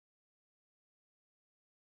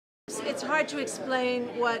It's hard to explain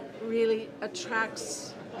what really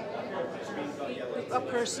attracts a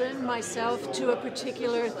person, myself, to a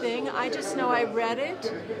particular thing. I just know I read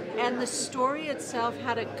it, and the story itself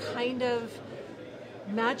had a kind of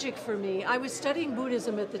magic for me. I was studying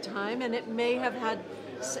Buddhism at the time, and it may have had,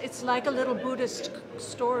 it's like a little Buddhist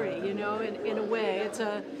story, you know, in a way. It's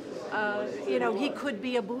a, you know, he could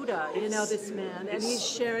be a Buddha, you know, this man, and he's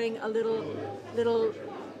sharing a little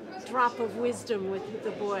drop of wisdom with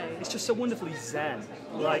the boy. It's just so wonderfully zen,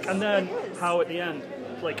 like, and then how at the end,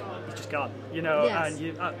 like, he's just gone, you know, and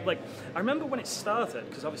you, like, I remember when it started,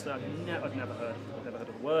 because obviously I'd never heard of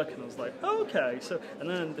the work, and I was like, oh, okay, so, and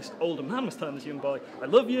then this older man was telling this young boy, I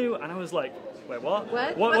love you, and I was like, wait, what?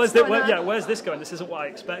 Where's this going? This isn't what I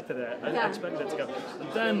expected it. I expected it to go.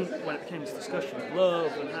 And then when it became this discussion of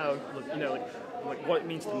love and how, you know, like what it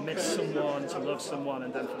means to miss someone, to love someone,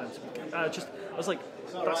 and then for them to I was like,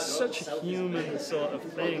 that's such a human sort of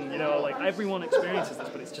thing, you know, like everyone experiences this,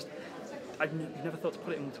 but it's just, I've never thought to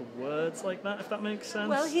put it into words like that, if that makes sense.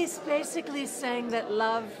 Well, he's basically saying that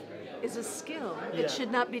love is a skill. It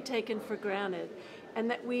should not be taken for granted, and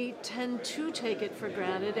that we tend to take it for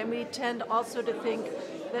granted, and we tend also to think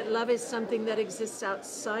that love is something that exists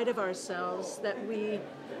outside of ourselves, that we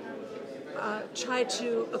try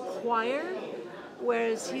to acquire,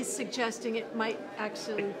 whereas he's suggesting it might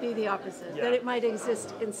actually be the opposite, that it might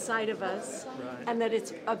exist inside of us, and that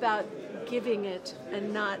it's about giving it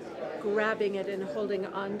and not grabbing it and holding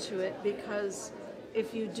on to it, because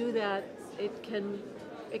if you do that, it can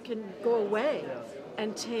go away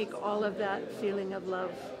and take all of that feeling of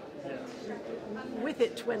love with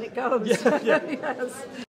it when it goes. Yes.